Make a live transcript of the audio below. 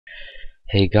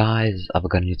Hey guys, I've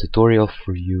got a new tutorial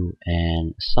for you,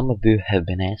 and some of you have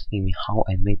been asking me how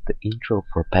I made the intro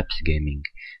for Pepsi Gaming.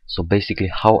 So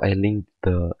basically how I linked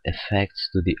the effects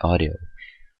to the audio.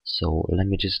 So let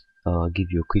me just give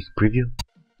you a quick preview.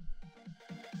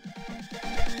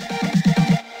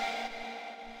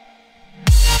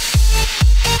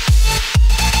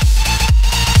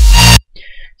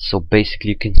 So basically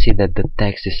you can see that the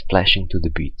text is flashing to the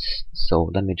beats. So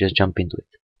let me just jump into it.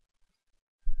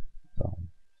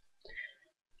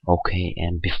 Okay,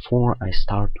 and before I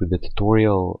start with the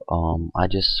tutorial, I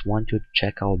just want you to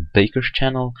check out Baker's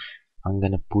channel. I'm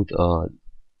gonna put the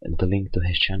link to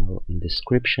his channel in the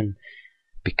description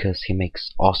because he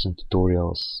makes awesome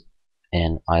tutorials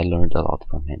and I learned a lot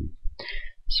from him.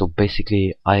 So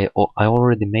basically I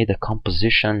already made a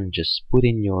composition. Just put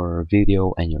in your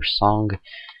video and your song,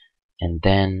 and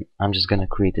then I'm just gonna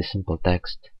create a simple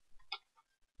text.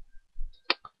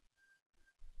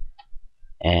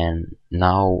 And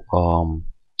now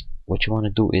what you want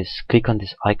to do is click on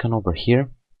this icon over here,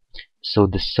 so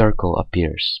the circle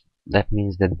appears. That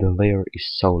means that the layer is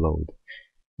soloed.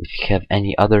 If you have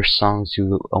any other songs, you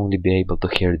will only be able to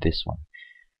hear this one.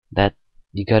 That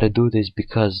you gotta do this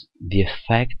because the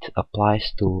effect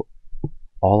applies to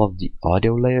all of the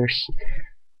audio layers,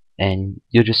 and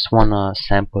you just wanna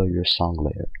sample your song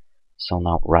layer. So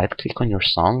now right click on your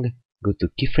song, go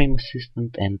to Keyframe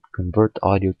Assistant and convert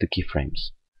audio to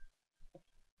keyframes.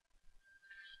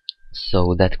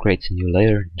 So that creates a new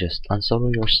layer. Just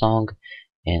unsolo your song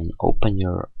and open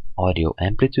your audio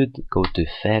amplitude, go to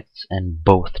effects and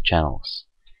both channels.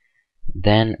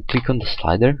 Then click on the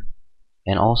slider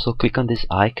and also click on this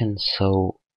icon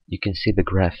so you can see the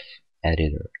graph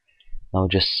editor. Now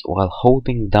just while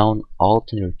holding down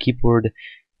Alt on your keyboard,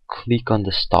 click on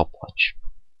the stopwatch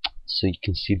so you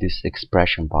can see this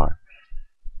expression bar.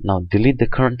 Now delete the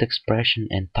current expression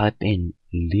and type in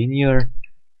linear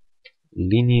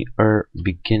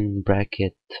begin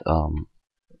bracket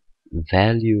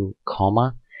value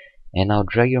comma, and now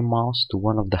drag your mouse to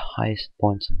one of the highest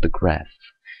points of the graph.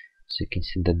 So you can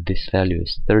see that this value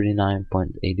is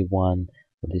 39.81,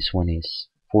 this one is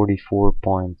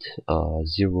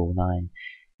 44.09,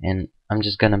 and I'm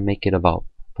just gonna make it about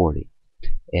 40.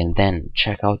 And then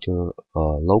check out your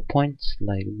low points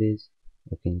like this.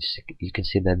 You can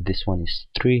see that this one is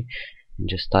 3, and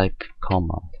just type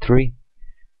comma 3.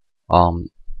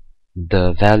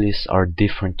 The values are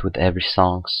different with every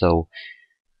song, so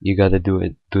you gotta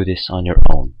do this on your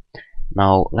own.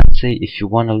 Now let's say if you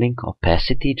want to link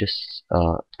opacity, just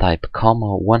type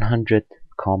comma 100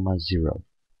 comma 0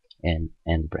 and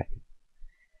end bracket.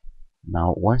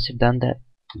 Now once you've done that,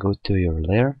 go to your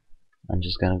layer. I'm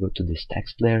just gonna go to this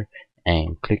text layer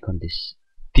and click on this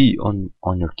T on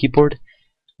your keyboard,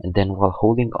 and then while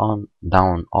holding on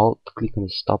down Alt, click on the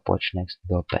stopwatch next to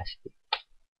the opacity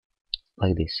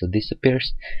like this. So this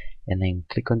appears, and then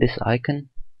click on this icon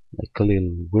like a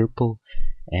little whirlpool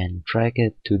and drag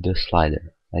it to the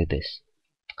slider like this.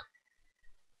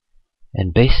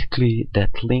 And basically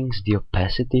that links the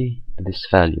opacity to this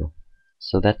value.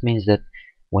 So that means that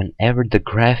whenever the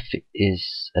graph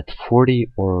is at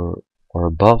 40 or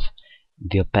above,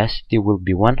 the opacity will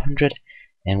be 100,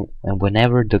 and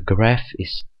whenever the graph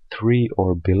is 3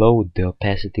 or below, the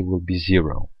opacity will be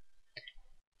 0.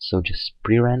 So just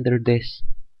pre-render this.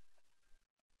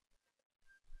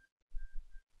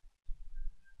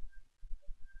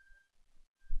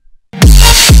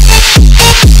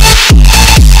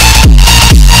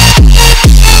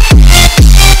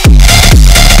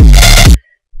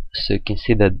 So you can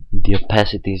see that the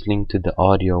opacity is linked to the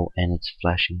audio and it's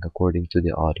flashing according to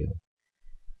the audio.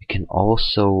 You can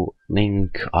also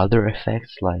link other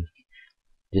effects, like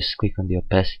just click on the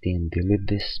opacity and delete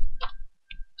this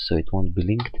so it won't be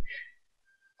linked.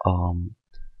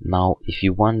 Now if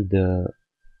you want to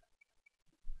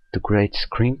create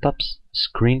screen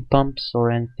pumps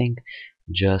or anything,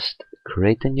 just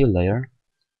create a new layer,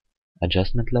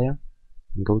 adjustment layer,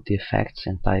 go to effects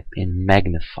and type in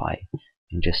magnify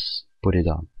and just put it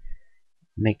on.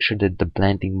 Make sure that the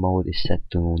blending mode is set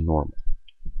to normal.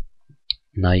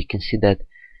 Now you can see that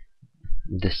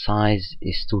the size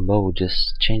is too low.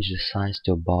 Just change the size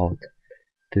to about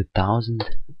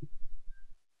 2000.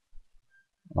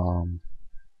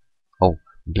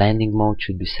 Blending mode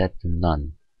should be set to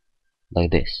none like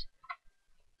this,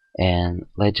 and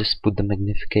let's just put the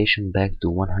magnification back to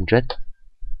 100.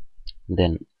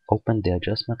 Then open the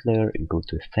adjustment layer and go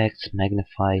to effects,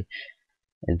 magnify,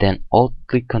 and then alt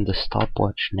click on the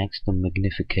stopwatch next to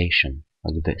magnification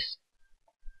like this.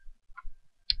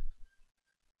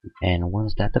 And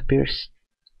once that appears,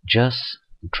 just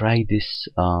drag this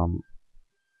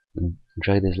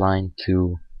drag this line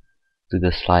to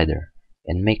the slider,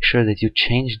 and make sure that you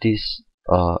change this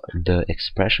the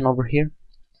expression over here.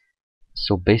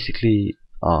 So basically,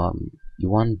 you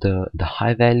want the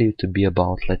high value to be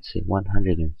about, let's say,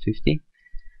 150,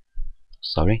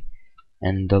 sorry,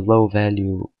 and the low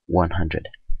value 100.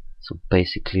 So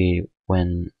basically,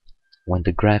 when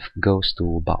the graph goes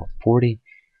to about 40,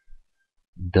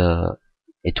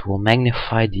 it will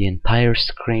magnify the entire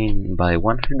screen by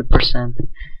 100%,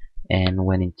 and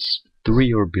when it's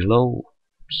 3 or below,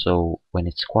 so when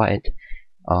it's quiet,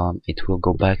 it will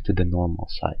go back to the normal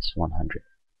size, 100.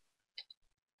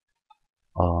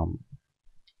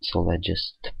 So let's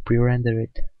just pre-render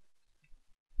it.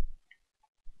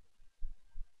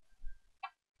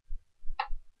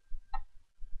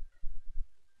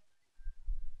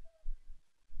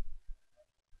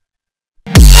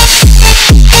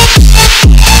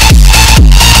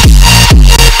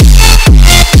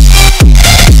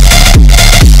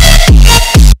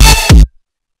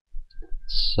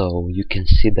 So you can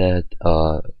see that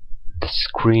the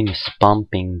screen is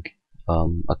pumping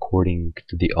according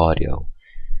to the audio.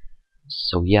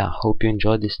 So yeah, hope you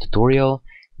enjoyed this tutorial.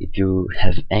 If you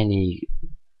have any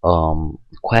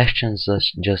questions,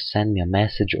 just send me a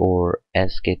message or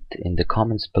ask it in the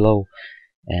comments below.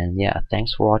 And yeah,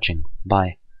 thanks for watching.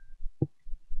 Bye.